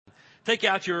Take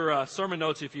out your sermon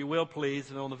notes, if you will,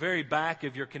 please, and on the very back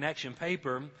of your connection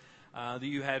paper that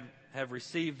you have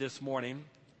received this morning.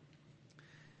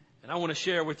 And I want to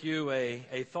share with you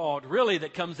a thought, really,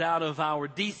 that comes out of our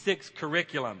D6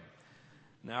 curriculum.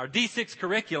 Now, our D6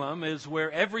 curriculum is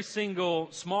where every single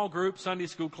small group Sunday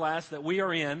school class that we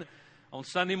are in on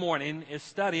Sunday morning is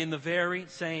studying the very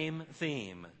same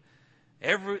theme.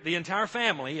 The entire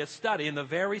family is studying the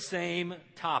very same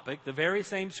topic, the very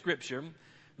same scripture,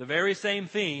 the very same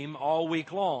theme all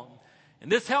week long.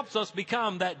 And this helps us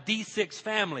become that D6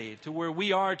 family, to where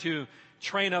we are to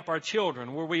train up our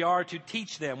children, where we are to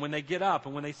teach them when they get up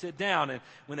and when they sit down and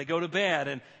when they go to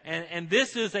bed. And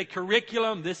this is a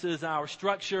curriculum, this is our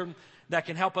structure that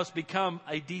can help us become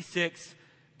a D6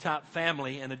 type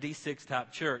family and a D6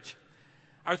 type church.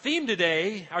 Our theme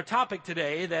today, our topic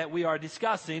today that we are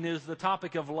discussing is the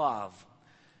topic of love.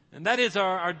 And that is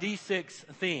our D6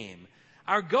 theme.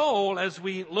 Our goal as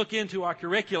we look into our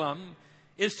curriculum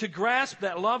is to grasp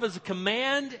that love is a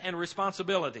command and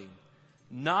responsibility,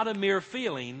 not a mere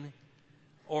feeling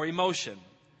or emotion.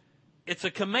 It's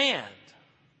a command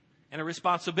and a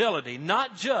responsibility,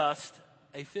 not just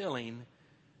a feeling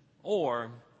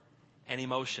or an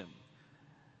emotion.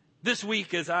 This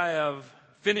week, as I have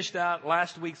finished out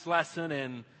last week's lesson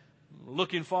and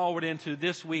looking forward into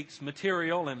this week's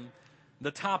material and the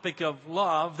topic of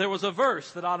love, there was a verse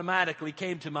that automatically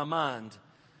came to my mind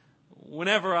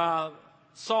whenever I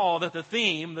saw that the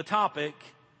theme, the topic,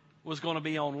 was going to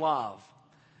be on love.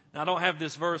 Now, I don't have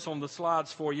this verse on the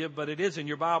slides for you, but it is in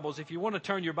your Bibles. If you want to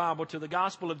turn your Bible to the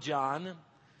Gospel of John,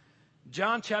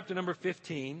 John chapter number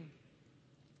 15,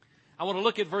 I want to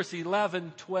look at verse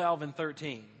 11, 12, and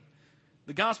 13.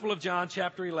 The Gospel of John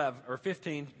chapter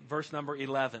 15, verse number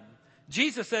 11.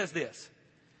 Jesus says this.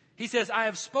 He says, I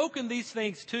have spoken these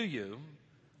things to you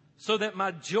so that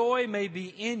my joy may be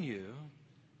in you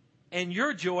and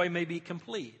your joy may be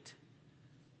complete.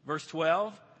 Verse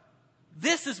 12,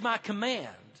 this is my command.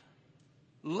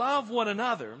 Love one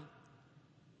another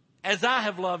as I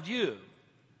have loved you.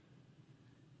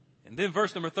 And then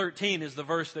verse number 13 is the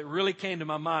verse that really came to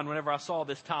my mind whenever I saw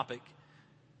this topic.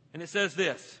 And it says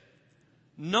this,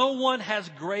 no one has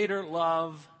greater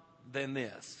love than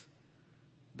this,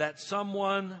 that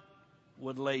someone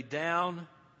would lay down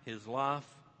his life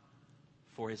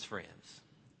for his friends.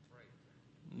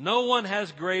 No one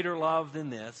has greater love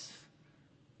than this,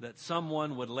 that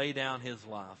someone would lay down his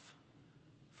life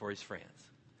for his friends.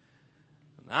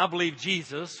 And I believe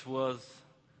Jesus was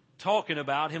talking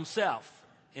about himself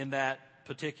in that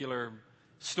particular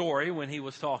story when he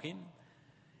was talking.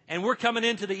 And we're coming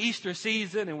into the Easter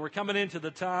season, and we're coming into the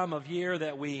time of year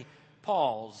that we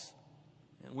pause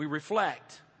and we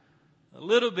reflect a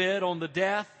little bit on the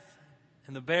death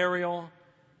and the burial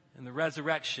and the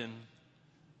resurrection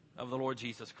of the Lord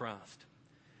Jesus Christ.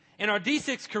 In our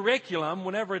D6 curriculum,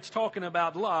 whenever it's talking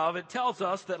about love, it tells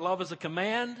us that love is a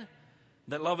command,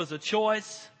 that love is a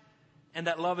choice, and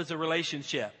that love is a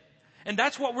relationship. And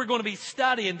that's what we're going to be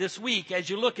studying this week as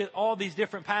you look at all these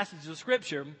different passages of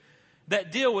Scripture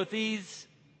that deal with these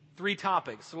three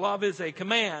topics. Love is a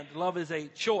command, love is a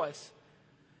choice.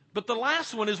 But the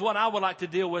last one is what I would like to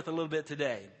deal with a little bit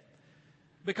today,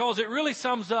 because it really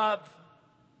sums up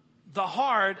the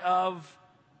heart of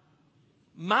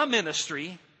my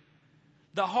ministry,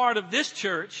 the heart of this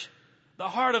church, the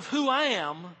heart of who I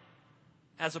am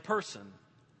as a person.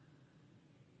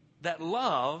 That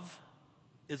love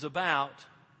is about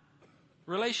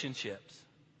relationships.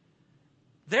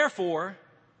 Therefore,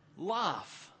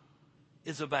 love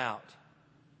is about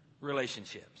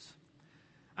relationships.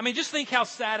 I mean, just think how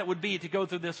sad it would be to go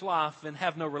through this life and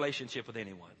have no relationship with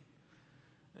anyone.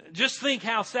 Just think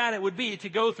how sad it would be to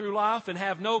go through life and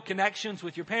have no connections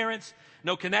with your parents,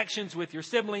 no connections with your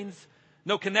siblings,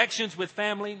 no connections with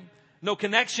family, no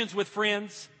connections with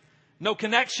friends, no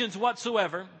connections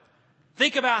whatsoever.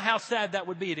 Think about how sad that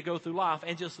would be to go through life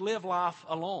and just live life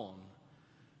alone.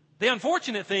 The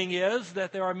unfortunate thing is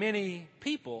that there are many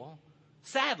people,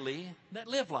 sadly, that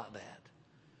live like that.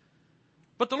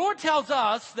 But the Lord tells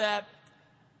us that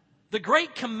the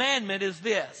great commandment is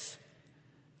this,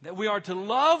 that we are to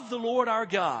love the Lord our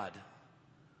God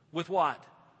with what?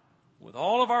 With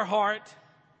all of our heart,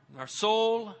 and our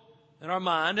soul, and our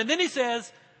mind. And then he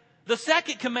says, the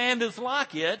second command is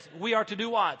like it. We are to do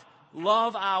what?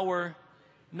 Love our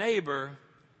neighbor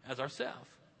as ourselves.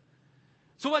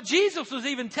 So what Jesus was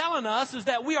even telling us is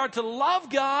that we are to love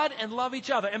God and love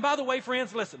each other. And by the way,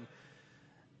 friends, listen.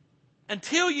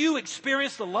 Until you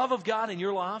experience the love of God in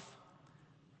your life,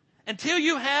 until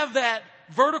you have that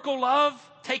vertical love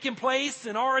taking place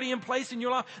and already in place in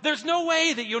your life, there's no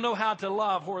way that you'll know how to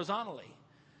love horizontally.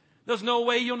 There's no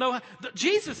way you'll know.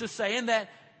 Jesus is saying that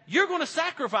you're going to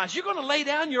sacrifice. You're going to lay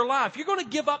down your life. You're going to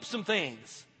give up some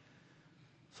things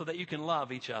so that you can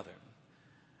love each other.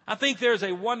 I think there's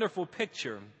a wonderful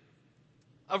picture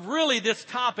of really this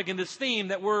topic and this theme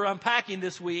that we're unpacking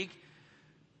this week.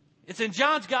 It's in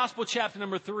John's Gospel, chapter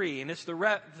number 3, and it's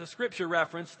the scripture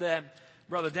reference that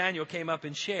Brother Daniel came up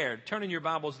and shared. Turn in your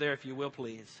Bibles there, if you will,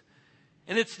 please.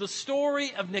 And it's the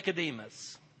story of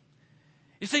Nicodemus.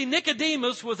 You see,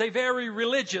 Nicodemus was a very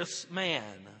religious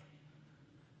man.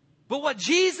 But what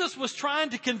Jesus was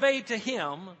trying to convey to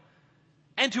him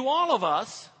and to all of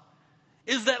us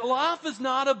is that life is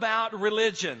not about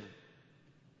religion.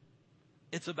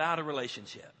 It's about a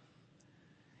relationship.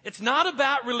 It's not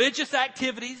about religious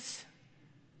activities.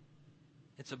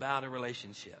 It's about a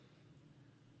relationship.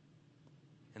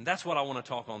 And that's what I want to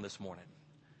talk on this morning.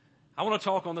 I want to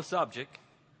talk on the subject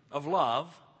of love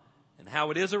and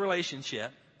how it is a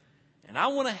relationship. And I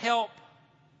want to help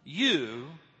you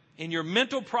in your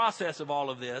mental process of all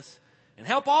of this and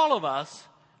help all of us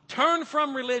turn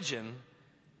from religion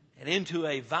and into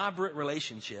a vibrant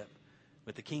relationship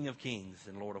with the King of Kings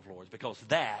and Lord of Lords, because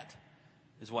that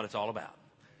is what it's all about.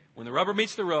 When the rubber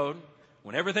meets the road,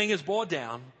 when everything is boiled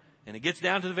down and it gets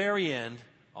down to the very end,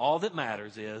 all that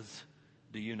matters is,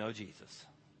 do you know Jesus?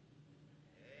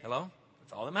 Hello?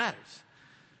 That's all that matters.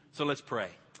 So let's pray,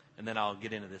 and then I'll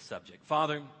get into this subject.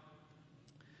 Father,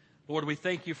 Lord, we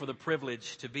thank you for the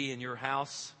privilege to be in your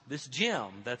house, this gym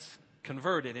that's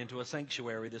converted into a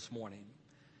sanctuary this morning.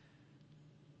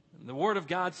 The Word of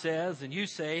God says, and you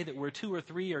say, that where 2 or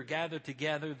 3 are gathered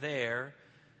together, there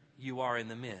you are in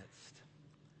the midst.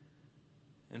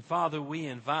 And Father, we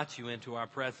invite you into our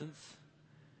presence.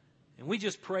 And we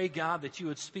just pray, God, that you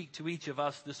would speak to each of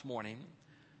us this morning.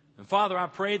 And Father, I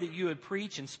pray that you would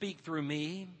preach and speak through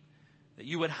me, that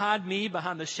you would hide me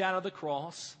behind the shadow of the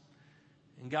cross.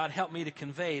 And God, help me to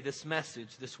convey this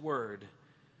message, this word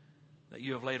that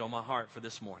you have laid on my heart for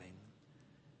this morning.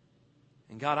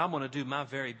 And God, I'm going to do my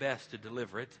very best to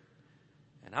deliver it.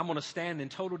 And I'm going to stand in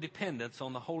total dependence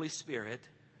on the Holy Spirit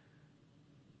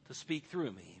to speak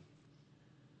through me.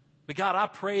 But God, I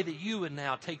pray that you would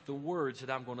now take the words that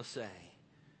I'm going to say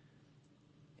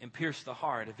and pierce the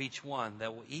heart of each one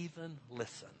that will even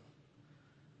listen.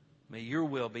 May your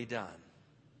will be done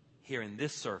here in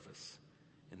this service,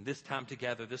 in this time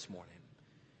together this morning.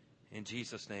 In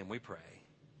Jesus' name we pray.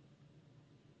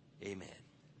 Amen.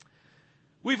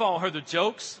 We've all heard the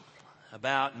jokes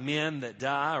about men that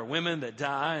die or women that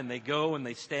die, and they go and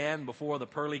they stand before the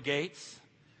pearly gates.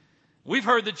 We've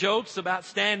heard the jokes about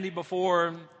standing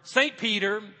before St.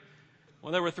 Peter.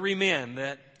 Well, there were 3 men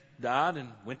that died and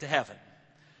went to heaven.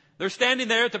 They're standing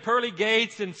there at the pearly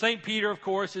gates, and St. Peter, of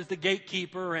course, is the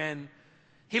gatekeeper, and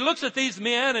he looks at these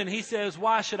men and he says,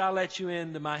 "Why should I let you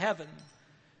into my heaven?"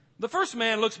 The first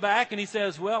man looks back and he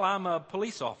says, "Well, I'm a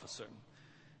police officer."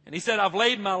 And he said, "I've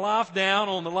laid my life down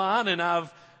on the line, and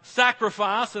I've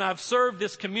sacrificed, and I've served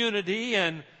this community,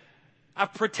 and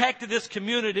I've protected this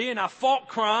community, and I've fought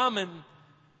crime." And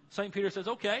St. Peter says,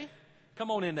 "Okay, come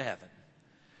on into heaven."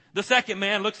 The second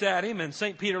man looks at him, and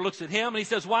St. Peter looks at him, and he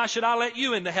says, "Why should I let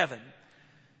you into heaven?"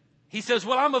 He says,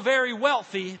 "Well, I'm a very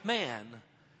wealthy man."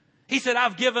 He said,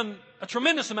 "I've given a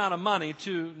tremendous amount of money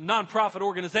to nonprofit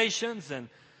organizations, and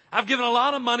I've given a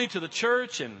lot of money to the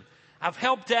church, and I've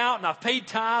helped out, and I've paid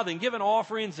tithe and given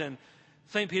offerings." And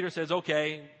St. Peter says,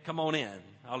 "Okay, come on in.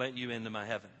 I'll let you into my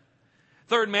heaven."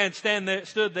 Third man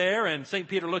stood there, and St.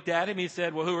 Peter looked at him. He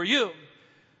said, "Well, who are you?"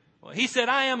 Well, he said,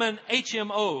 "I am an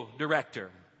HMO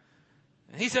director."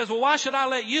 And he says, "Well, why should I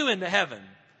let you into heaven?"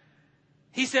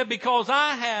 He said, "Because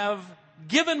I have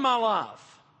given my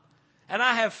life, and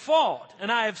I have fought,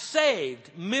 and I have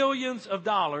saved millions of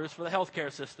dollars for the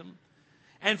healthcare system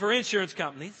and for insurance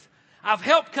companies. I've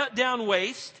helped cut down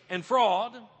waste and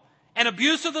fraud and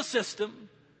abuse of the system.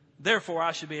 Therefore,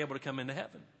 I should be able to come into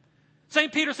heaven."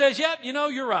 St. Peter says, "Yep,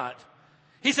 you're right."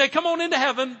 He said, "Come on into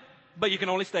heaven, but you can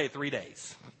only stay 3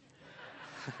 days."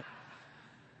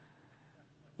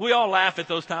 We all laugh at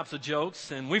those types of jokes,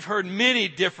 and we've heard many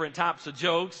different types of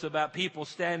jokes about people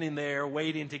standing there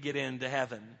waiting to get into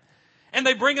heaven. And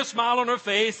they bring a smile on our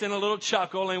face and a little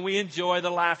chuckle, and we enjoy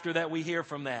the laughter that we hear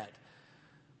from that.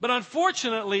 But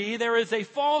unfortunately, there is a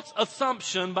false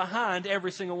assumption behind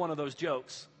every single one of those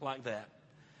jokes like that.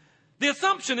 The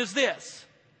assumption is this,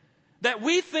 that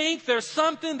we think there's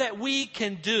something that we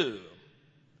can do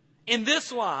in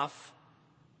this life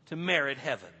to merit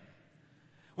heaven.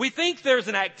 We think there's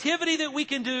an activity that we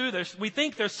can do. We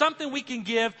think there's something we can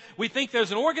give. We think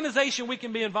there's an organization we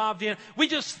can be involved in. We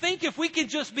just think if we can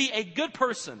just be a good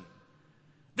person,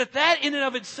 that in and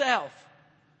of itself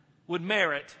would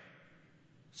merit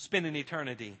spend an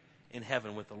eternity in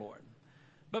heaven with the Lord.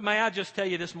 But may I just tell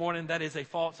you this morning, that is a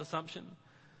false assumption.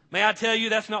 May I tell you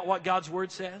that's not what God's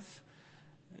Word says?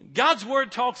 God's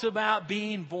Word talks about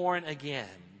being born again.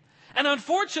 And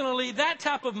unfortunately, that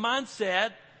type of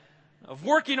mindset of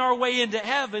working our way into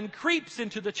heaven creeps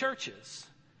into the churches.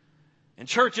 And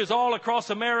churches all across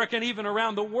America and even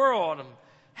around the world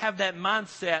have that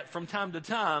mindset from time to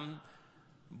time.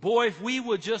 Boy, if we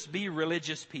would just be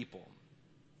religious people.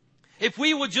 If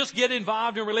we would just get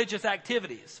involved in religious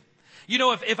activities. You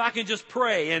know, if I can just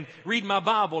pray and read my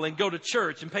Bible and go to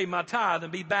church and pay my tithe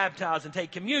and be baptized and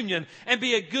take communion and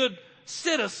be a good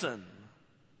citizen,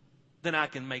 then I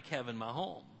can make heaven my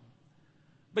home.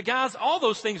 But guys, all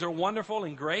those things are wonderful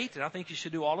and great, and I think you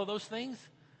should do all of those things.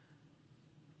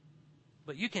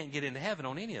 But you can't get into heaven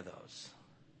on any of those.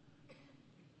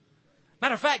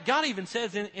 Matter of fact, God even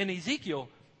says in Ezekiel,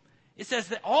 it says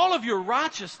that all of your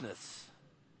righteousness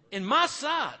in my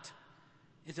sight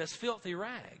is as filthy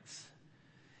rags.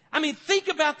 I mean, think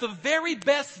about the very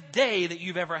best day that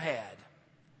you've ever had.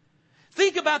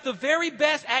 Think about the very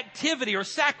best activity or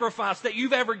sacrifice that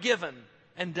you've ever given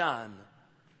and done.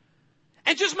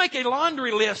 And just make a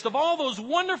laundry list of all those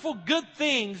wonderful good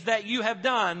things that you have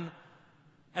done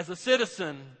as a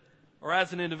citizen or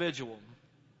as an individual.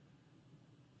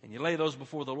 And you lay those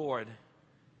before the Lord.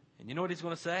 And you know what He's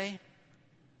going to say?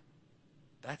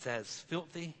 That's as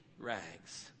filthy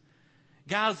rags.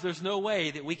 Guys, there's no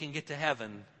way that we can get to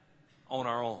heaven on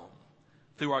our own.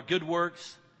 Through our good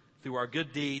works, through our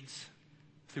good deeds,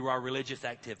 through our religious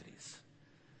activities.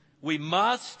 We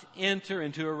must enter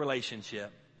into a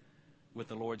relationship with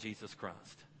the Lord Jesus Christ.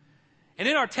 And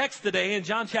in our text today, in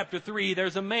John chapter 3,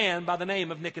 there's a man by the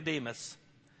name of Nicodemus,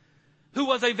 who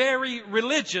was a very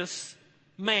religious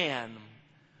man,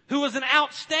 who was an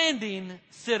outstanding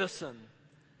citizen.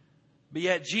 But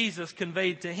yet Jesus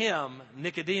conveyed to him,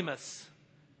 Nicodemus,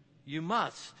 you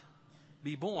must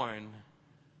be born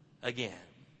again.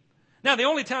 Now, the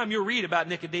only time you'll read about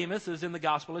Nicodemus is in the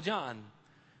Gospel of John.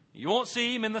 You won't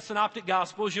see him in the Synoptic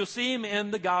Gospels. You'll see him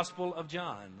in the Gospel of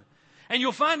John. And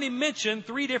you'll find him mentioned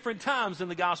 3 different times in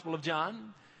the Gospel of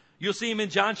John. You'll see him in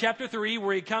John chapter 3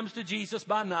 where he comes to Jesus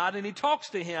by night and he talks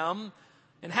to him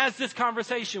and has this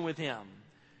conversation with him.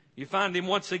 You find him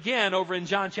once again over in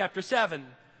John chapter 7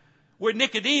 where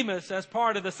Nicodemus, as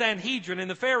part of the Sanhedrin and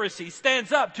the Pharisees,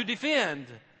 stands up to defend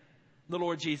the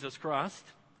Lord Jesus Christ.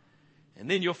 And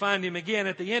then you'll find him again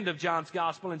at the end of John's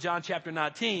Gospel in John chapter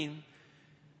 19.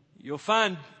 You'll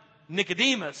find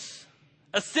Nicodemus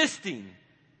assisting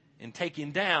in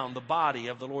taking down the body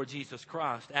of the Lord Jesus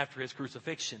Christ after His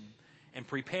crucifixion and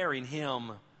preparing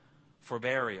Him for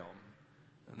burial.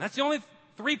 And that's the only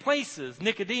 3 places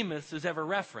Nicodemus is ever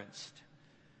referenced.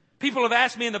 People have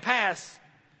asked me in the past,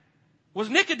 was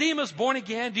Nicodemus born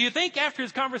again? Do you think after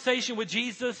his conversation with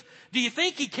Jesus, do you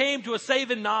think he came to a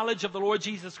saving knowledge of the Lord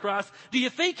Jesus Christ? Do you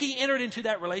think he entered into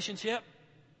that relationship?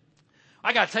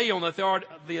 I got to tell you, on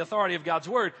the authority of God's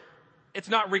Word, it's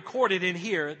not recorded in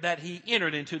here that he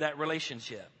entered into that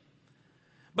relationship.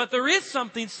 But there is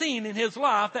something seen in his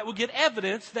life that will get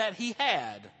evidence that he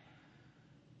had.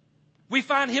 We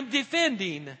find him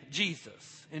defending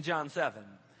Jesus in John 7.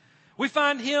 We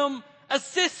find him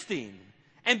assisting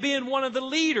and being one of the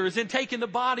leaders in taking the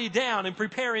body down and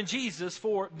preparing Jesus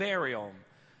for burial.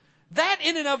 That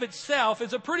in and of itself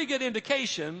is a pretty good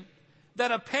indication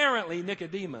that apparently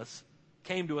Nicodemus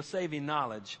came to a saving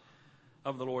knowledge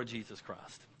of the Lord Jesus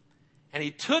Christ. And he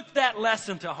took that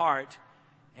lesson to heart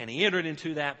and he entered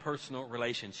into that personal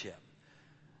relationship.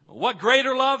 What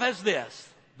greater love has this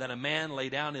than a man lay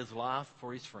down his life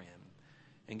for his friend?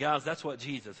 And guys, that's what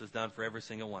Jesus has done for every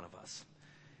single one of us.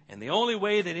 And the only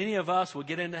way that any of us will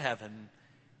get into heaven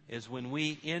is when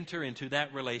we enter into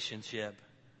that relationship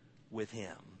with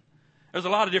Him. There's a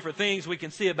lot of different things we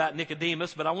can see about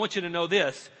Nicodemus, but I want you to know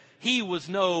this. He was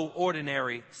no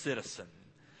ordinary citizen.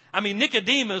 I mean,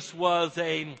 Nicodemus was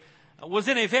in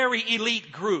a very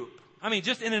elite group. I mean,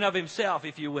 just in and of himself,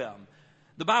 if you will.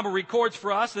 The Bible records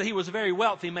for us that he was a very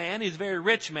wealthy man. He's a very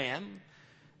rich man.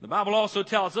 The Bible also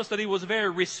tells us that he was a very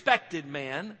respected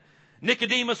man.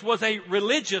 Nicodemus was a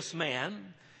religious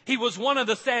man. He was one of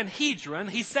the Sanhedrin.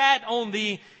 He sat on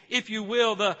the, if you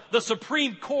will, the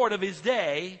Supreme Court of his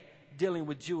day, dealing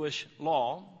with Jewish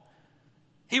law.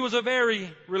 He was a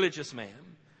very religious man.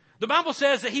 The Bible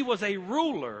says that he was a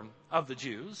ruler of the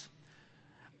Jews.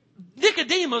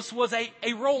 Nicodemus was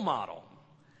a role model.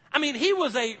 I mean, he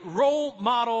was a role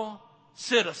model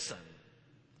citizen.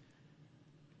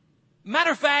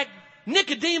 Matter of fact,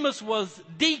 Nicodemus was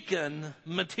deacon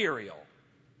material.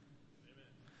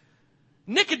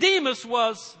 Nicodemus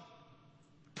was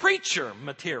preacher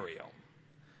material.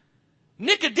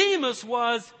 Nicodemus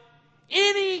was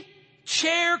any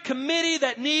chair committee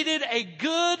that needed a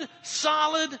good,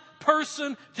 solid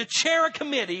person to chair a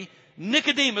committee.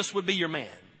 Nicodemus would be your man.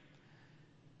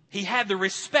 He had the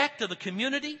respect of the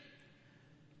community.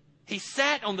 He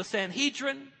sat on the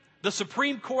Sanhedrin, the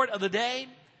Supreme Court of the day.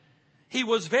 He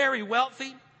was very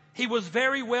wealthy. He was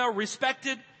very well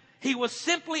respected. He was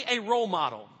simply a role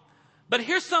model. But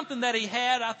here's something that he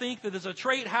had, I think, that is a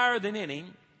trait higher than any.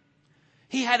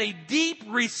 He had a deep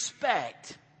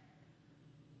respect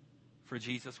for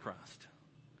Jesus Christ.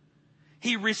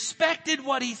 He respected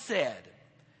what he said.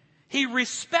 He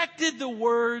respected the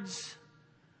words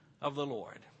of the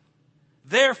Lord.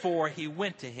 Therefore, he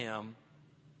went to him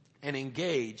and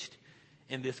engaged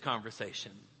in this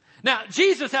conversation. Now,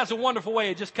 Jesus has a wonderful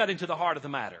way of just cutting to the heart of the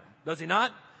matter, does he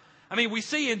not? I mean, we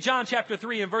see in John chapter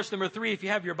 3 and verse number 3, if you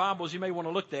have your Bibles, you may want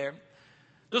to look there.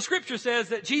 The scripture says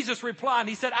that Jesus replied,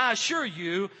 he said, I assure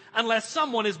you, unless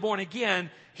someone is born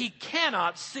again, he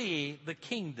cannot see the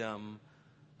kingdom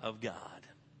of God.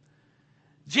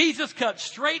 Jesus cut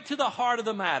straight to the heart of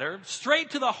the matter,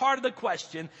 straight to the heart of the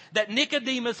question that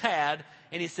Nicodemus had.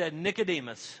 And he said,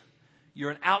 Nicodemus,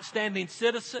 you're an outstanding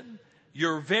citizen.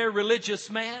 You're a very religious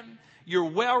man. You're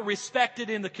well respected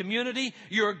in the community.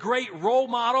 You're a great role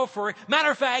model for,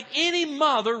 matter of fact, any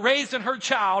mother raising her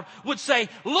child would say,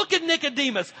 look at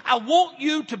Nicodemus. I want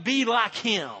you to be like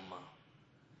him.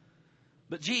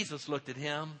 But Jesus looked at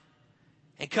him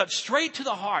and cut straight to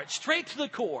the heart, straight to the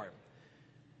core.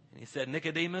 And he said,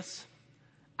 Nicodemus,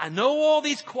 I know all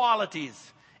these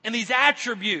qualities and these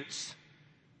attributes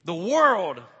the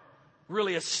world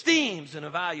really esteems and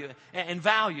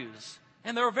values.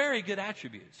 And there are very good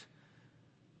attributes.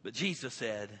 But Jesus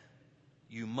said,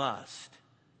 you must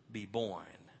be born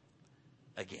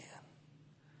again.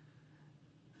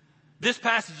 This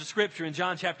passage of Scripture in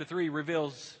John chapter 3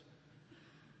 reveals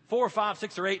 4 or 5,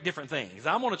 6 or 8 different things.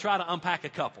 I'm going to try to unpack a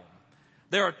couple.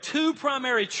 There are 2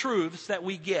 primary truths that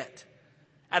we get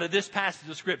out of this passage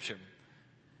of Scripture.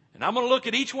 And I'm going to look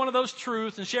at each one of those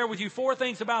truths and share with you 4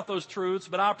 things about those truths,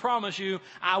 but I promise you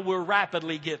I will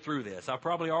rapidly get through this. I've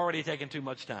probably already taken too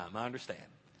much time. I understand.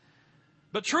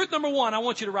 But truth number 1, I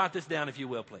want you to write this down if you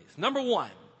will, please. Number 1,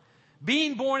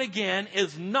 being born again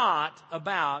is not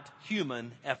about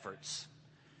human efforts.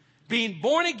 Being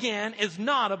born again is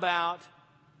not about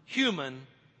human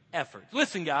efforts.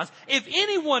 Listen, guys, if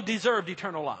anyone deserved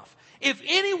eternal life, if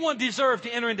anyone deserved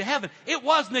to enter into heaven, it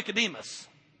was Nicodemus.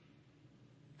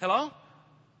 Hello?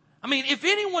 I mean, if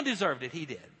anyone deserved it, he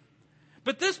did.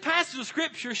 But this passage of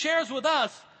Scripture shares with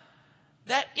us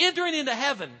that entering into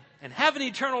heaven and having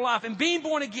eternal life and being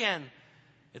born again,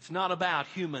 it's not about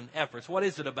human efforts. What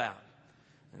is it about?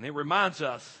 And it reminds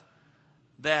us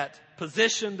that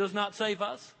position does not save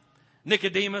us.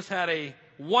 Nicodemus had a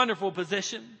wonderful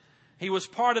position. He was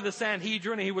part of the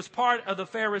Sanhedrin. He was part of the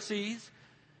Pharisees.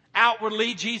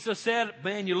 Outwardly, Jesus said,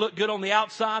 man, you look good on the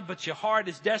outside, but your heart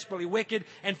is desperately wicked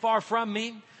and far from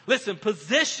me. Listen,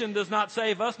 position does not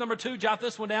save us. Number 2, jot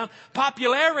this one down.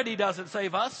 Popularity doesn't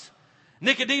save us.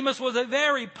 Nicodemus was a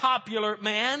very popular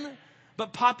man,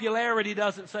 but popularity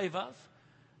doesn't save us.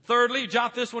 Thirdly,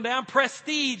 jot this one down.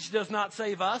 Prestige does not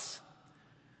save us.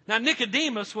 Now,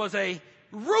 Nicodemus was a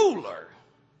ruler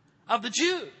of the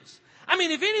Jews. I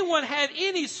mean, if anyone had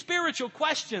any spiritual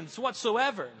questions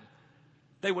whatsoever,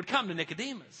 they would come to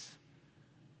Nicodemus.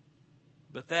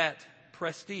 But that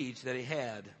prestige that he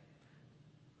had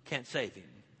can't save him.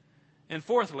 And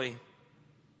fourthly,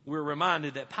 we're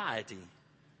reminded that piety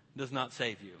does not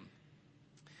save you.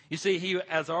 You see, he,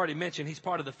 as I already mentioned, he's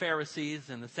part of the Pharisees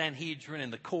and the Sanhedrin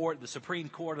and the court, the Supreme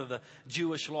Court of the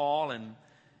Jewish law. And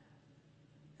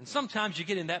sometimes you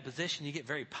get in that position, you get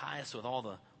very pious with all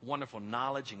the wonderful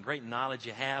knowledge and great knowledge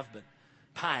you have, but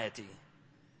piety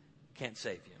can't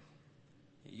save you.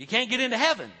 You can't get into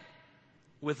heaven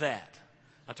with that.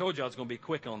 I told you I was going to be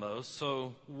quick on those.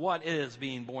 So what is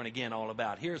being born again all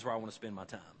about? Here's where I want to spend my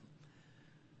time.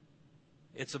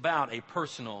 It's about a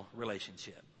personal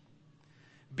relationship.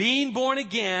 Being born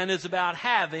again is about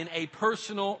having a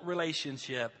personal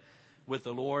relationship with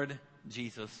the Lord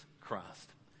Jesus Christ.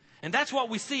 And that's what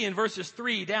we see in verses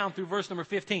 3 down through verse number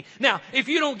 15. Now, if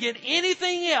you don't get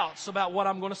anything else about what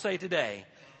I'm going to say today,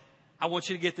 I want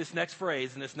you to get this next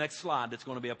phrase and this next slide that's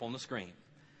going to be up on the screen.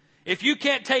 If you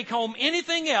can't take home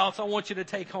anything else, I want you to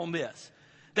take home this.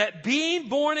 That being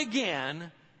born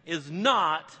again is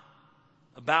not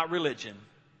about religion.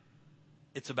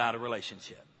 It's about a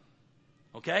relationship.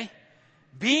 Okay?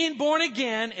 Being born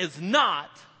again is not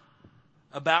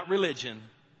about religion.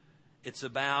 It's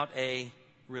about a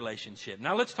relationship.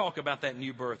 Now let's talk about that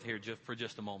new birth here for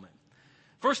just a moment.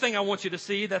 First thing I want you to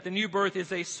see, that the new birth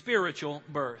is a spiritual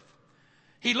birth.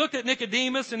 He looked at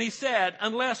Nicodemus and he said,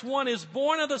 unless one is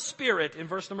born of the Spirit, in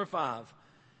verse number 5,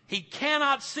 he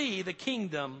cannot see the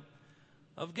kingdom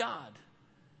of God.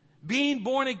 Being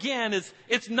born again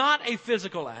it's not a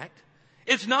physical act.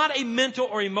 It's not a mental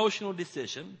or emotional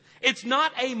decision. It's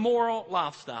not a moral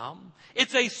lifestyle.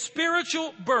 It's a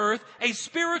spiritual birth, a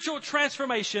spiritual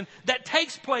transformation that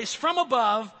takes place from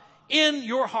above in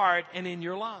your heart and in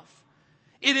your life.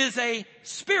 It is a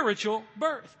spiritual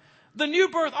birth. The new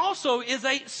birth also is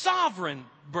a sovereign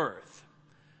birth.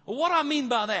 Well, what do I mean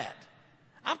by that?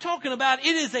 I'm talking about it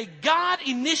is a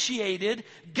God-initiated,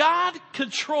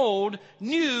 God-controlled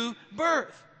new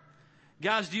birth.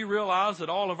 Guys, do you realize that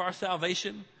all of our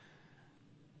salvation,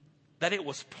 that it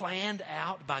was planned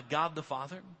out by God the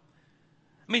Father?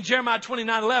 I mean, Jeremiah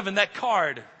 29:11, that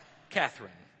card,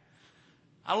 Catherine.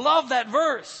 I love that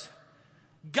verse.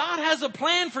 God has a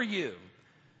plan for you.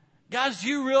 Guys, do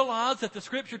you realize that the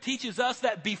Scripture teaches us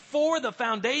that before the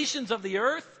foundations of the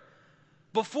earth,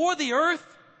 the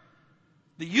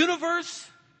universe,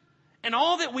 and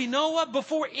all that we know of,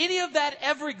 before any of that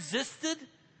ever existed,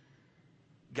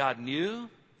 God knew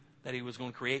that He was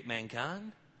going to create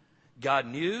mankind. God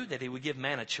knew that He would give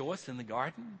man a choice in the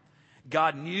garden.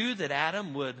 God knew that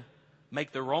Adam would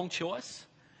make the wrong choice.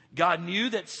 God knew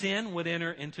that sin would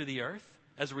enter into the earth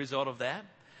as a result of that.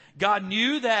 God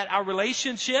knew that our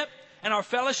relationship and our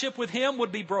fellowship with Him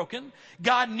would be broken.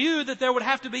 God knew that there would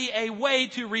have to be a way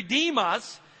to redeem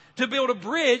us, to build a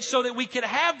bridge so that we could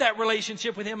have that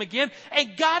relationship with Him again.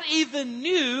 And God even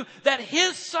knew that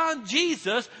His Son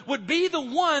Jesus would be the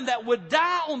one that would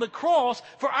die on the cross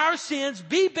for our sins,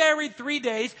 be buried 3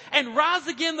 days, and rise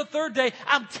again the third day.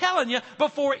 I'm telling you,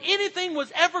 before anything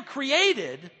was ever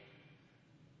created,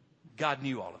 God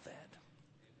knew all of that.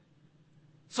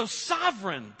 So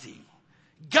sovereignty,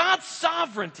 God's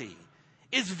sovereignty,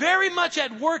 is very much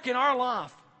at work in our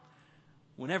life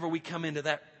whenever we come into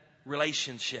that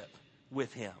relationship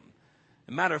with Him. As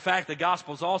a matter of fact, the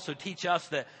Gospels also teach us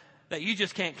that you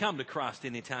just can't come to Christ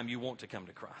anytime you want to come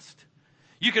to Christ.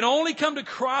 You can only come to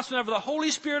Christ whenever the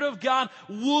Holy Spirit of God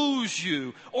woos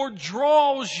you or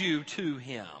draws you to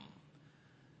Him.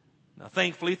 Now,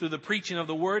 thankfully, through the preaching of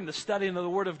the Word and the studying of the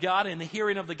Word of God and the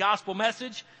hearing of the gospel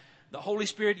message, the Holy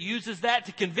Spirit uses that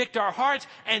to convict our hearts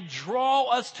and draw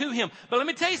us to Him. But let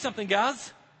me tell you something,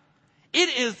 guys. It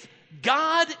is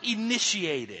God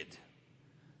initiated.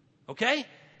 Okay?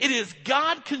 It is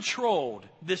God controlled,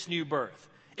 this new birth.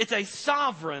 It's a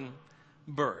sovereign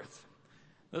birth.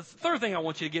 The third thing I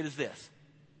want you to get is this.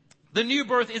 The new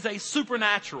birth is a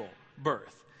supernatural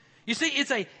birth. You see,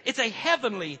 it's a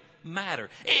heavenly matter.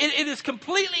 It is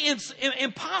completely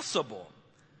impossible.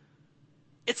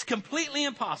 It's completely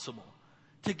impossible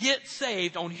to get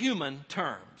saved on human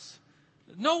terms.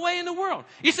 No way in the world.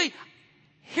 You see,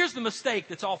 here's the mistake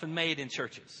that's often made in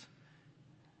churches.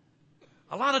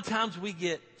 A lot of times we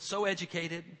get so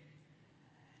educated,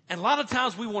 and a lot of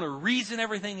times we want to reason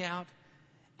everything out,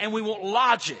 and we want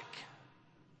logic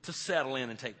to settle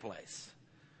in and take place.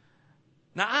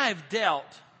 Now, I've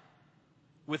dealt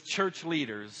with church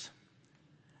leaders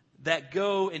that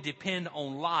go and depend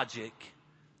on logic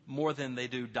more than they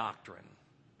do doctrine.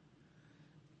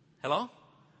 Hello?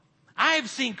 I have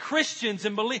seen Christians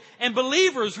and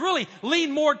believers really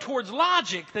lean more towards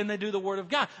logic than they do the Word of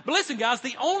God. But listen, guys,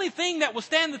 the only thing that will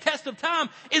stand the test of time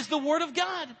is the Word of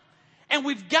God. And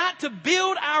we've got to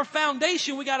build our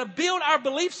foundation. We've got to build our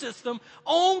belief system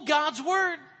on God's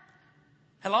Word.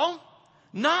 Hello?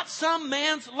 Not some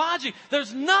man's logic.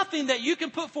 There's nothing that you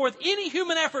can put forth any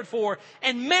human effort for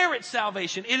and merit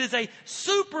salvation. It is a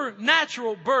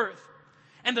supernatural birth.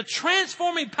 And the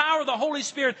transforming power of the Holy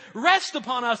Spirit rests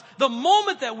upon us the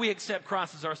moment that we accept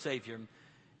Christ as our Savior.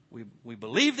 We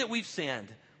believe that we've sinned.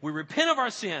 We repent of our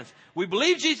sins. We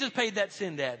believe Jesus paid that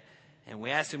sin debt. And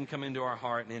we ask Him to come into our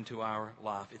heart and into our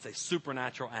life. It's a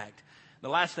supernatural act. The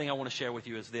last thing I want to share with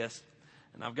you is this.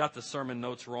 And I've got the sermon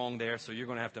notes wrong there, so you're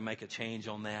going to have to make a change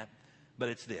on that. But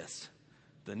it's this.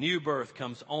 The new birth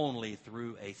comes only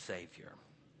through a Savior.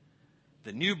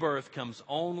 The new birth comes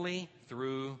only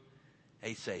through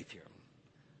a Savior.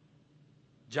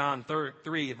 John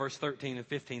 3, verse 13 and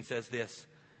 15 says this.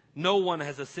 No one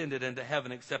has ascended into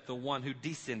heaven except the one who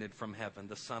descended from heaven,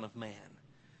 the Son of Man.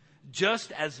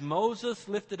 Just as Moses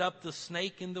lifted up the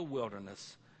snake in the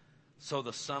wilderness, so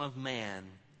the Son of Man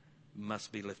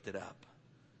must be lifted up,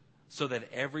 so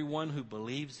that everyone who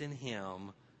believes in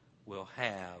Him will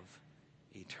have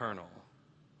eternal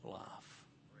life.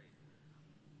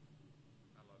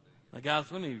 Now,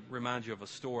 guys, let me remind you of a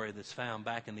story that's found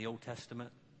back in the Old Testament.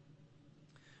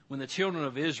 When the children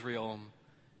of Israel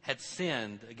had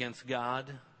sinned against God.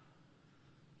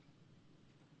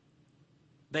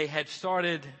 They had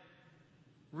started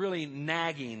really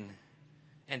nagging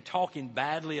and talking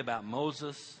badly about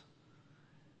Moses.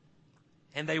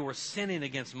 And they were sinning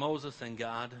against Moses and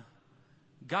God.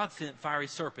 God sent fiery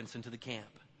serpents into the camp.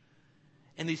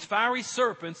 And these fiery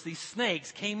serpents, these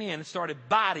snakes, came in and started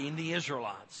biting the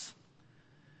Israelites.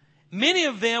 Many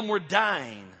of them were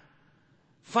dying.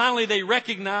 Finally, they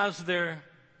recognized their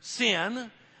sin.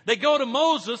 They go to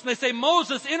Moses and they say,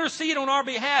 Moses, intercede on our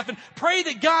behalf and pray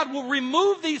that God will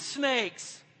remove these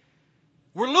snakes.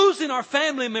 We're losing our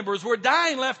family members. We're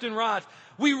dying left and right.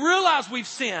 We realize we've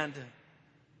sinned.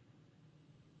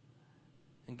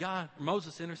 And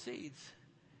Moses intercedes.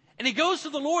 And he goes to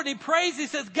the Lord and he prays. He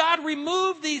says, God,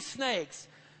 remove these snakes.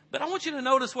 But I want you to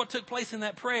notice what took place in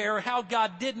that prayer, how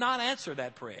God did not answer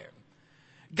that prayer.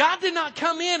 God did not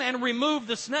come in and remove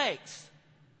the snakes.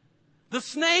 The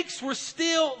snakes were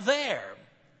still there.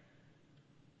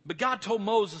 But God told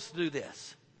Moses to do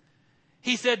this.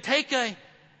 He said, take a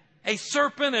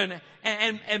serpent and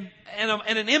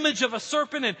an image of a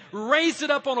serpent and raise it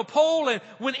up on a pole. And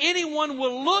when anyone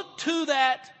will look to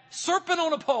that serpent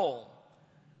on a pole,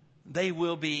 they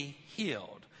will be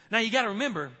healed. Now you got to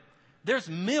remember, there's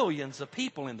millions of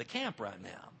people in the camp right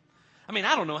now. I mean,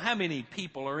 I don't know how many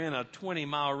people are in a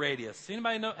 20-mile radius.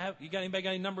 Anybody know? Anybody got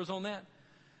any numbers on that?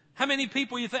 How many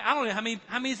people you think? I don't know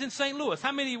how many is in St. Louis.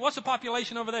 What's the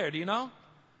population over there? Do you know?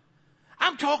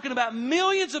 I'm talking about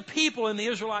millions of people in the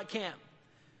Israelite camp.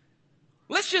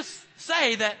 Let's just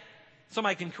say that,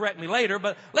 somebody can correct me later,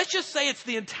 but let's just say it's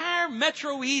the entire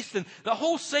Metro East and the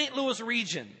whole St. Louis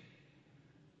region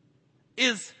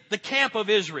is the camp of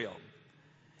Israel.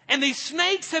 And these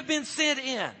snakes have been sent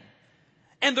in.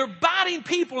 And they're biting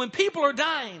people and people are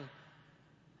dying.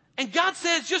 And God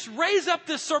says, just raise up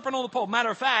this serpent on the pole.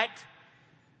 Matter of fact,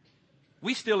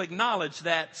 we still acknowledge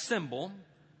that symbol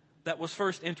that was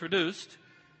first introduced.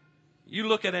 You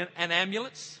look at an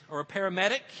ambulance or a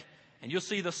paramedic and you'll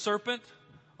see the serpent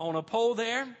on a pole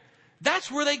there. That's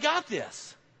where they got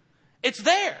this. It's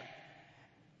there.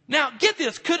 Now, get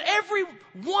this. Could every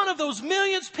one of those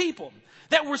millions of people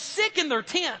that were sick in their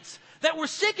tents, that were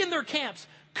sick in their camps,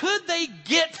 could they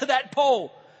get to that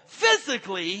pole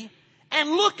physically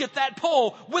and look at that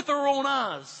pole with their own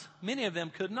eyes? Many of them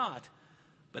could not.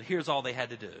 But here's all they had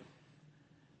to do.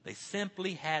 They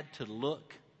simply had to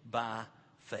look by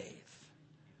faith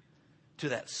to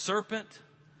that serpent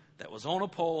that was on a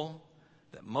pole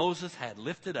that Moses had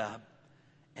lifted up,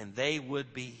 and they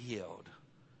would be healed.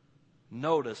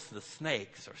 Notice the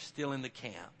snakes are still in the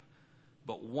camp,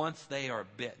 but once they are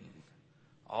bitten,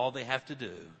 all they have to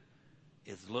do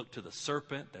is look to the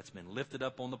serpent that's been lifted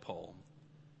up on the pole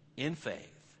in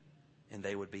faith, and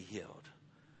they would be healed.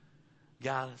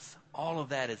 Guys, all of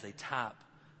that is a type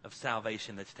of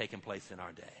salvation that's taken place in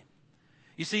our day.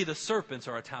 You see, the serpents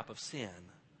are a type of sin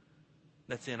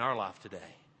that's in our life today,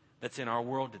 that's in our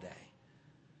world today.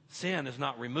 Sin is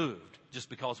not removed just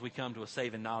because we come to a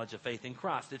saving knowledge of faith in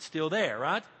Christ. It's still there,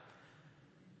 right?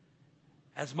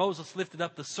 As Moses lifted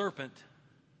up the serpent,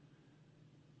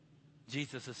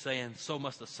 Jesus is saying, so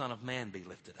must the Son of Man be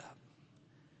lifted up.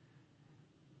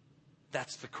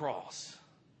 That's the cross.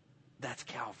 That's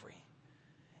Calvary.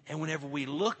 And whenever we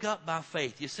look up by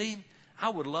faith, you see, I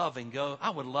would love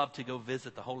to go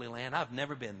visit the Holy Land. I've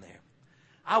never been there.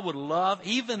 I would love,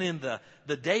 even in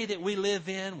the day that we live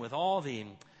in, with all the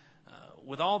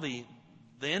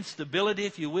instability,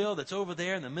 if you will, that's over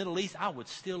there in the Middle East, I would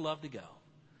still love to go.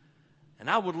 And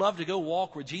I would love to go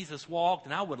walk where Jesus walked,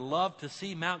 and I would love to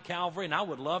see Mount Calvary, and I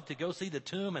would love to go see the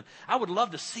tomb, and I would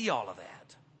love to see all of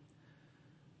that.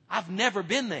 I've never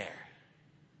been there,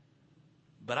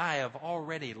 but I have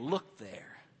already looked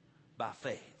there by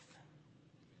faith.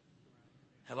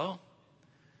 Hello?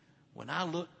 When I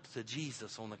looked to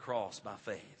Jesus on the cross by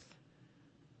faith,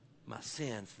 my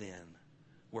sins then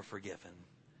were forgiven.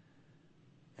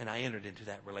 And I entered into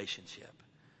that relationship.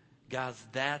 Guys,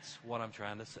 that's what I'm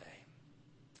trying to say.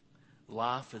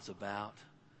 Life is about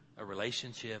a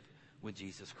relationship with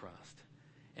Jesus Christ.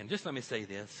 And just let me say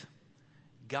this.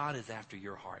 God is after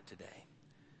your heart today.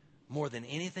 More than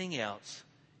anything else,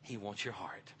 He wants your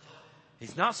heart.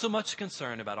 He's not so much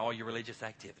concerned about all your religious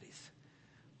activities,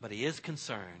 but He is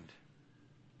concerned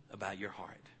about your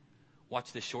heart.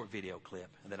 Watch this short video clip,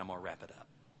 and then I'm going to wrap it up.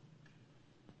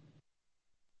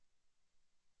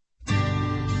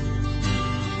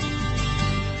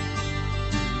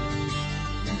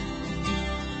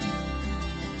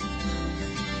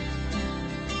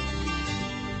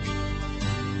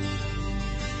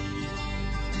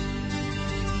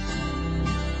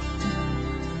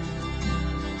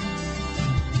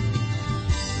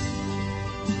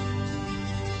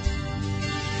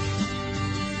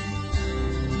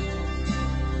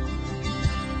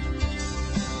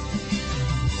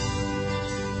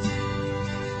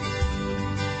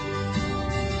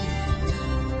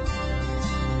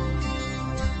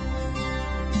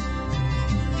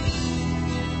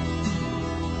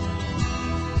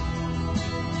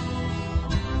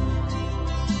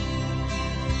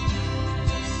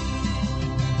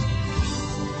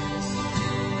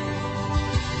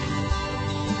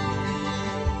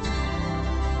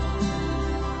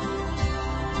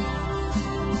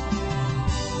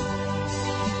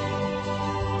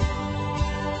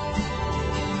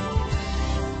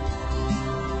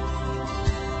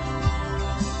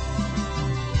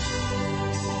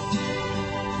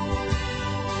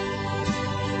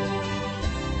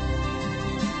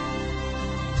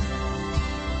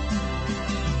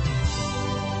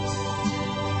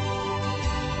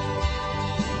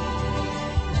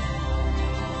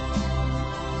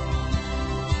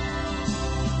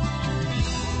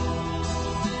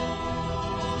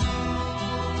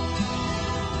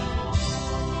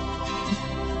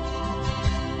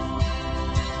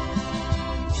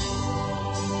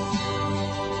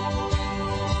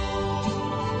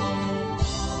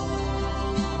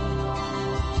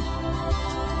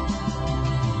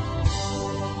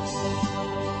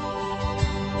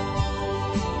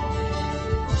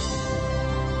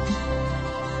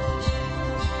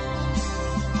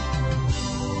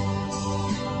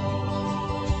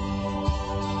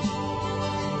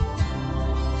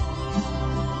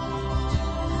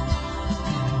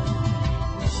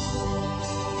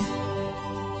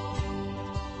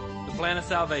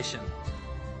 salvation.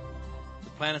 The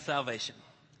plan of salvation.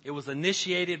 It was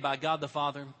initiated by God the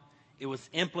Father. It was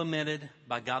implemented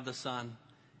by God the Son.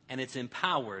 And it's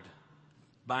empowered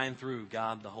by and through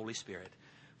God the Holy Spirit.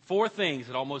 4 things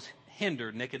that almost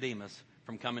hindered Nicodemus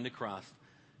from coming to Christ.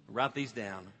 Write these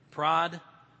down. Pride,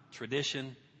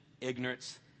 tradition,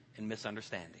 ignorance, and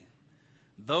misunderstanding.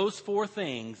 Those 4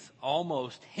 things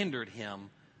almost hindered him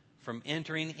from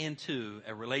entering into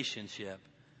a relationship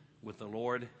with the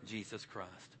Lord Jesus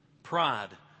Christ. Pride.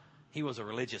 He was a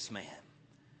religious man.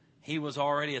 He was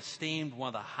already esteemed one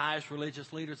of the highest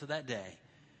religious leaders of that day.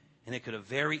 And it could have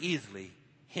very easily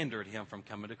hindered him from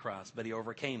coming to Christ, but he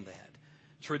overcame that.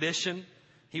 Tradition.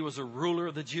 He was a ruler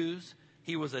of the Jews.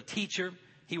 He was a teacher.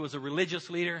 He was a religious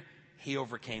leader. He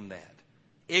overcame that.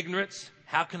 Ignorance.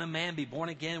 How can a man be born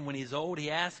again when he's old,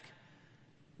 he asked.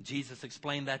 Jesus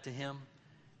explained that to him.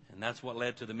 And that's what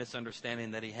led to the misunderstanding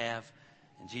that he had.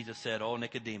 And Jesus said, "Oh,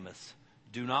 Nicodemus,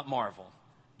 do not marvel.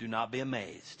 Do not be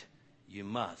amazed. You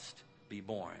must be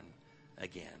born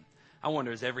again." I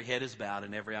wonder, as every head is bowed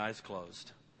and every eye is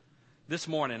closed, this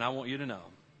morning I want you to know,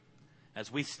 as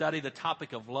we study the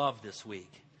topic of love this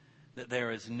week, that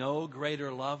there is no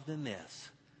greater love than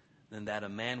this, than that a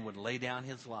man would lay down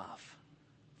his life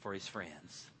for his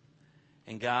friends.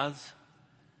 And guys,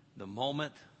 the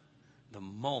moment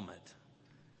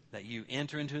that you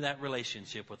enter into that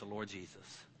relationship with the Lord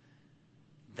Jesus,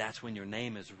 that's when your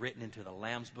name is written into the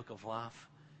Lamb's Book of Life,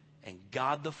 and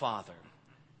God the Father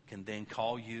can then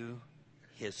call you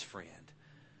his friend.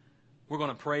 We're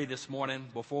going to pray this morning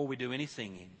before we do any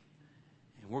singing,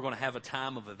 and we're going to have a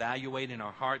time of evaluating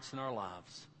our hearts and our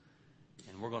lives,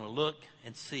 and we're going to look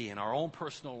and see in our own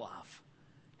personal life,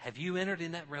 have you entered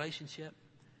in that relationship?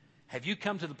 Have you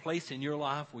come to the place in your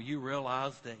life where you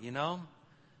realize that,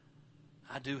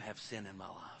 I do have sin in my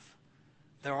life.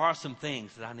 There are some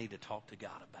things that I need to talk to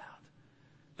God about.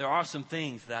 There are some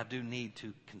things that I do need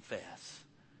to confess.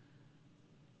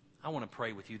 I want to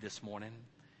pray with you this morning.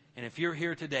 And if you're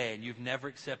here today and you've never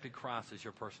accepted Christ as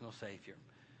your personal Savior,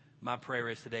 my prayer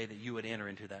is today that you would enter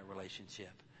into that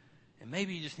relationship. And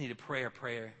maybe you just need to pray a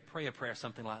prayer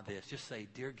something like this. Just say,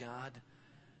 "Dear God,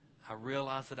 I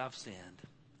realize that I've sinned,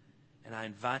 and I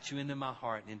invite you into my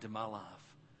heart and into my life.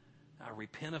 I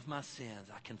repent of my sins.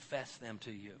 I confess them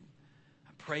to you.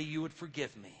 I pray you would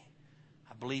forgive me.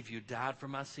 I believe you died for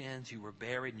my sins. You were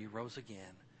buried and you rose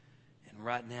again. And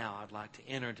right now I'd like to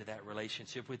enter into that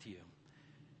relationship with you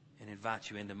and invite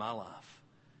you into my life.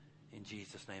 In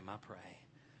Jesus' name I pray."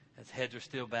 As heads are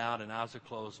still bowed and eyes are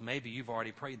closed, maybe you've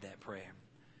already prayed that prayer.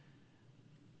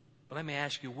 But let me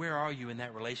ask you, where are you in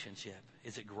that relationship?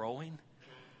 Is it growing?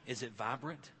 Is it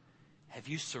vibrant? Have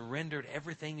you surrendered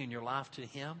everything in your life to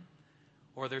him?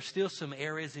 Or are there still some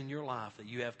areas in your life that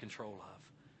you have control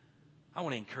of? I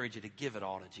want to encourage you to give it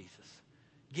all to Jesus.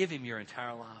 Give him your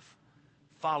entire life.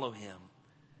 Follow him,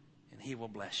 and he will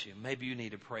bless you. Maybe you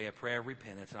need to pray a prayer of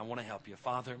repentance, and I want to help you.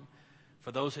 Father,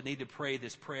 for those that need to pray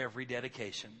this prayer of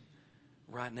rededication,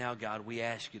 right now, God, we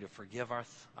ask you to forgive our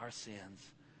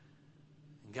sins.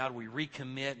 And God, we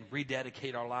recommit and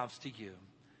rededicate our lives to you.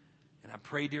 And I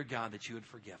pray, dear God, that you would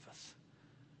forgive us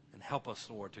and help us,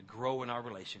 Lord, to grow in our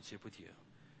relationship with you.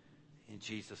 In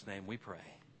Jesus' name we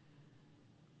pray.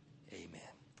 Amen.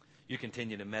 You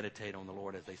continue to meditate on the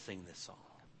Lord as they sing this song.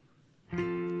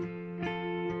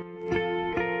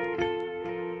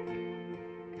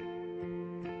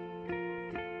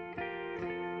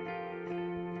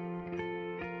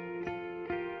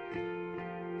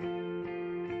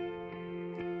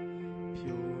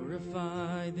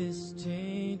 Purify this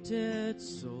tainted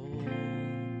soul.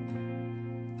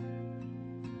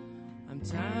 I'm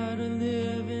tired of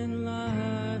living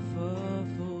life a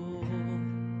fool.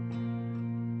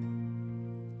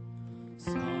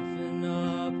 Soften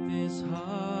up this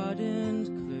hardened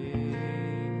clay.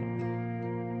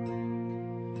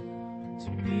 To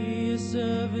be a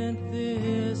servant,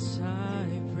 this I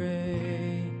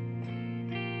pray.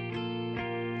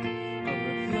 A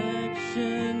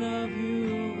reflection of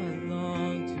you I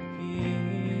long to be.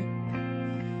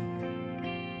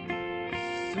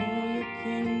 So your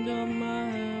kingdom I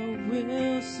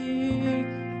will seek.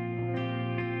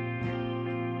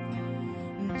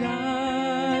 And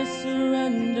I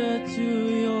surrender to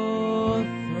your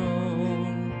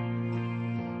throne.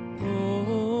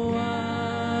 Oh,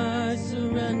 I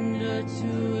surrender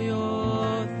to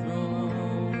your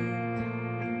throne.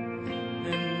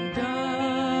 And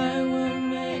I will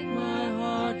make my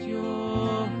heart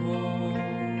your home.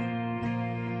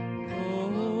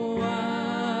 Oh,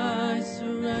 I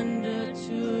surrender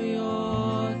to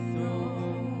your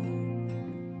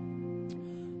throne.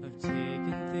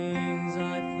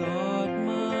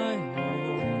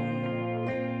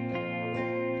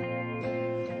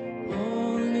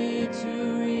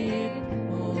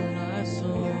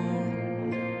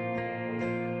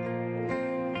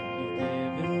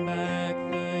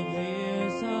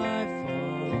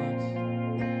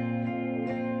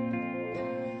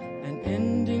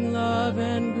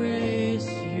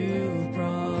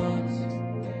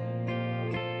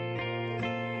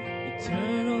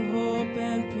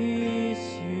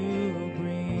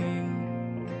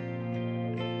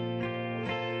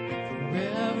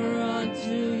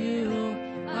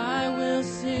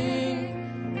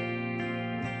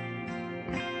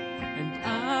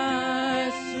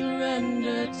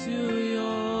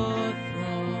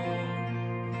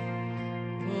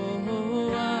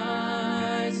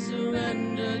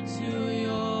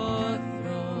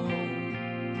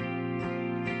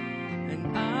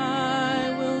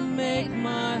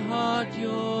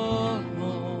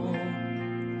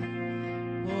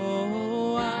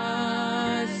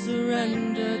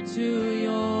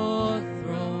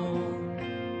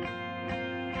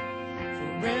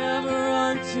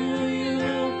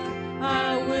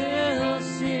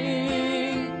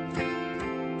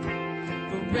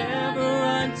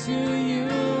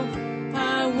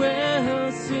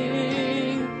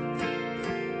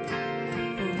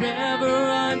 Forever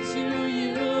unto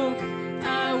you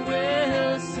I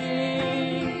will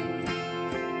sing.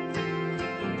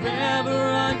 Forever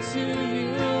unto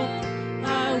you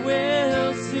I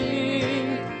will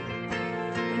sing.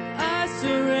 And I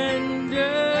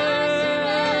surrender.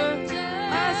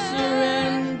 I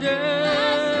surrender.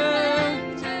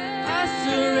 I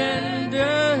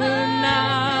surrender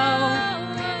now.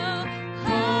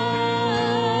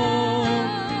 Oh,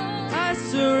 I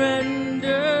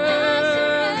surrender.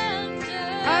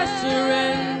 I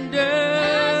surrender.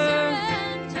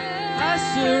 I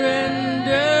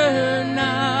surrender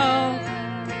now.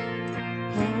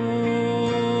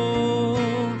 Oh,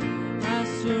 I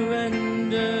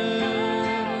surrender.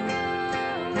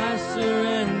 I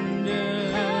surrender.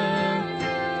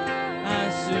 I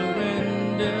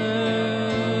surrender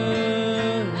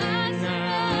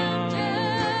now.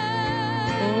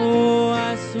 Oh,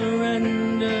 I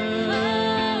surrender.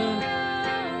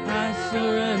 I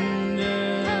surrender.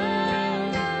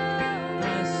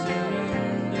 I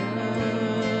surrender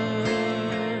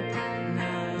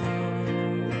now.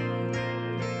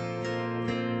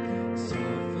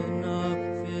 Soften up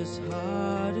this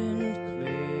hardened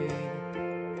clay,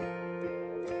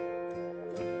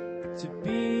 to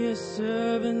be a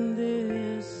servant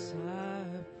this